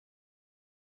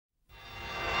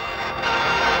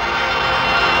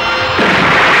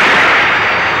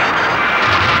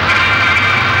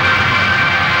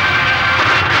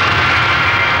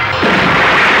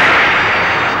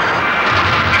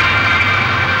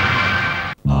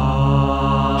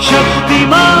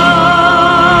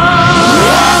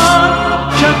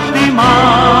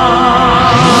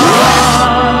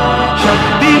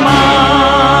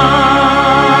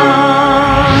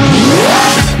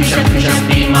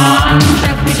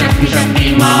शक्ति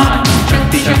शक्तिमान,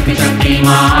 शक्ति शक्ति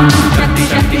शक्तिमान, शक्ति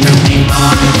शक्ति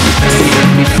शक्तिमान, शक्ति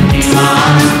शक्ति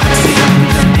शक्तिमान, शक्ति शक्ति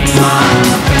शक्तिमान,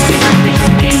 शक्ति शक्ति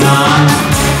शक्तिमान।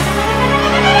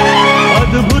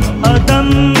 अद्भुत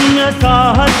अदम्य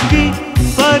साहस की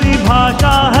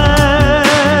परिभाषा है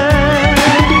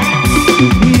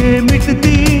ये,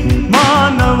 मिटती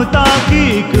मानवता की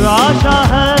एक आशा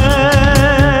है।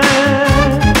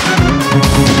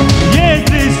 ये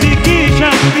सृष्टि की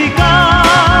शक्ति का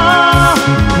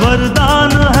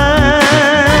वरदान है,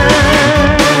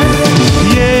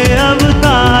 ये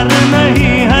अवतार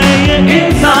नहीं है, ये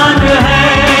इंसान है।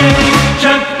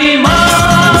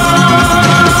 शक्तिमान,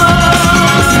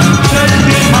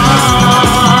 शक्तिमान,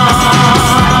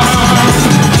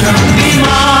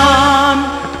 शक्तिमान।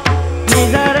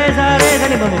 निजारे सारे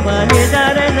धने बम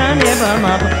निजारे धने बम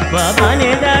बाबा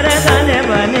निजारे धने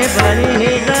बने बनी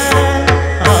निजा।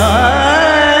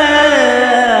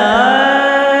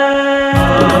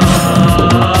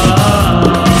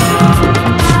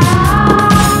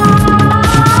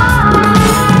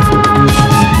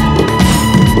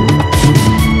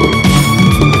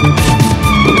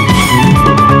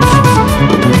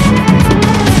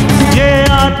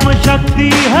 शक्ति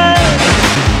है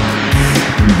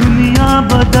दुनिया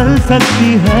बदल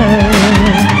सकती है,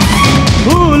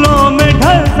 फूलों में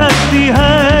ढल सकती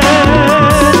है,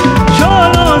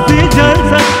 शोलों से जल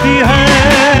सकती है।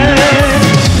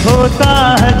 होता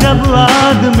है जब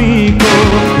आदमी को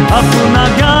अपना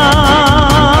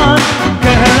ज्ञान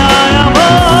कहलाया वो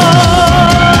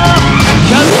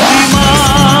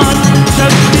Shaktimaan,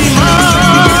 Shaktimaan,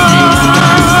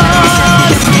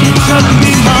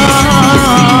 Shaktimaan,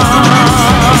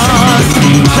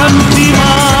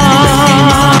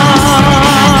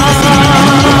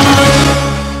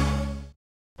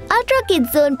 ultra kids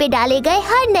zone पे डाले गए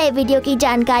हर नए वीडियो की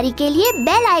जानकारी के लिए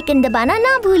बेल आइकन दबाना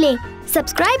ना भूलें।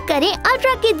 सब्सक्राइब करें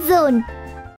अल्ट्रा किड्स जोन।